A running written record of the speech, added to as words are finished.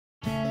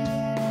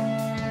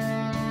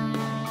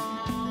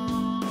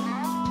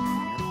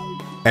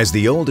As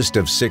the oldest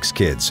of 6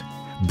 kids,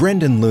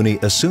 Brendan Looney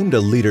assumed a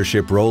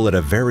leadership role at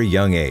a very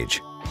young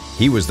age.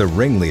 He was the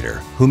ringleader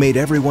who made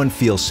everyone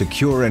feel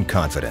secure and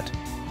confident.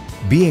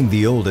 Being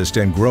the oldest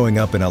and growing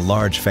up in a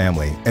large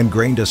family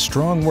ingrained a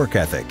strong work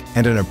ethic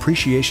and an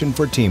appreciation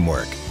for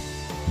teamwork.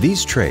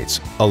 These traits,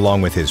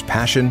 along with his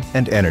passion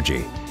and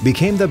energy,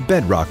 became the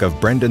bedrock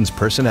of Brendan's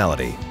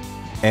personality.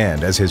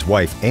 And as his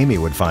wife Amy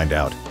would find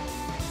out,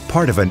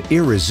 part of an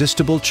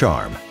irresistible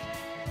charm.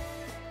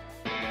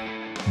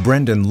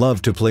 Brendan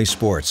loved to play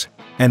sports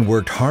and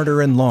worked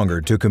harder and longer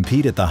to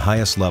compete at the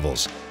highest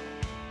levels.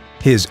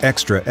 His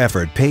extra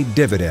effort paid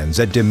dividends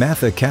at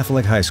DeMatha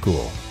Catholic High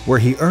School, where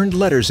he earned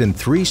letters in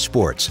 3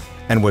 sports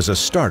and was a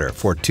starter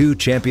for 2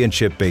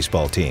 championship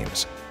baseball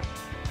teams.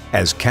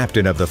 As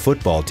captain of the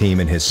football team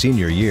in his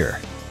senior year,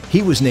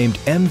 he was named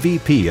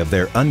MVP of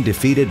their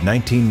undefeated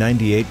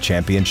 1998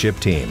 championship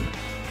team,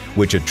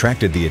 which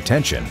attracted the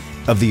attention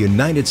of the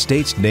United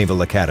States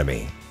Naval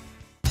Academy.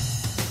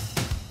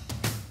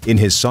 In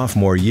his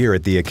sophomore year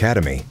at the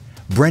Academy,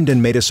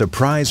 Brendan made a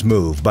surprise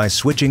move by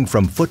switching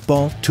from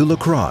football to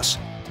lacrosse.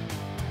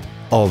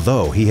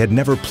 Although he had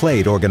never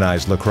played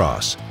organized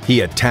lacrosse,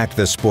 he attacked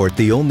the sport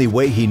the only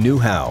way he knew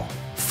how,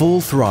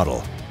 full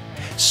throttle,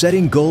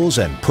 setting goals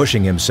and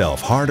pushing himself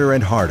harder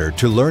and harder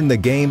to learn the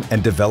game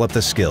and develop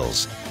the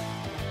skills.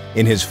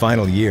 In his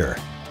final year,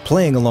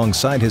 playing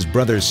alongside his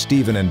brothers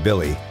Stephen and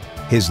Billy,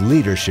 his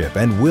leadership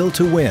and will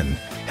to win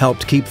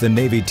helped keep the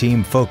Navy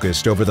team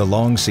focused over the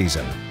long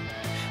season.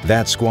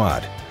 That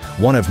squad,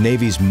 one of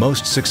Navy's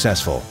most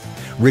successful,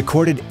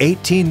 recorded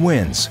 18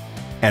 wins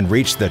and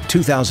reached the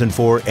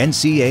 2004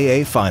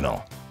 NCAA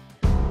Final.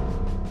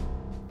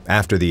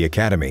 After the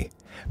Academy,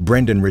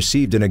 Brendan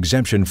received an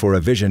exemption for a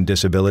vision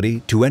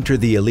disability to enter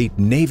the elite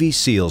Navy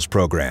SEALs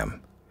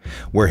program,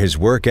 where his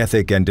work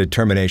ethic and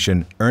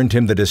determination earned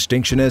him the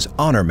distinction as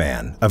Honor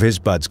Man of his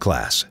Buds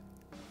class.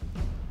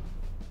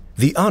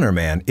 The Honor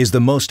Man is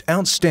the most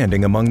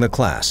outstanding among the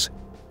class.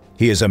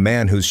 He is a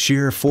man whose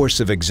sheer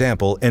force of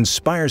example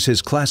inspires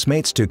his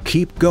classmates to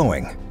keep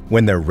going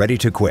when they're ready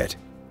to quit.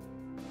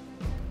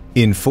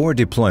 In 4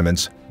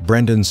 deployments,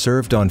 Brendan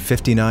served on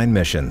 59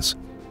 missions.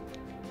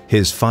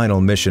 His final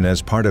mission as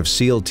part of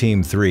SEAL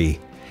Team 3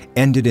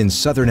 ended in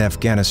southern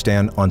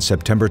Afghanistan on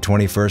September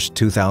 21,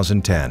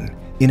 2010,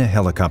 in a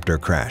helicopter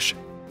crash.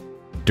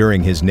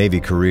 During his Navy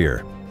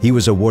career, he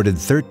was awarded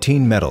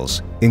 13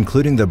 medals,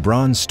 including the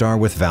Bronze Star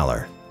with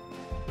Valor.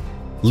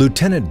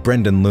 Lieutenant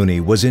Brendan Looney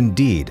was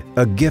indeed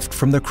a gift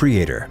from the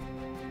Creator.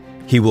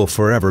 He will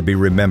forever be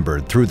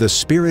remembered through the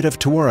spirit of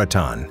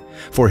Tewaaraton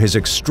for his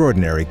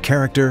extraordinary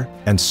character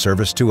and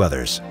service to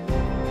others.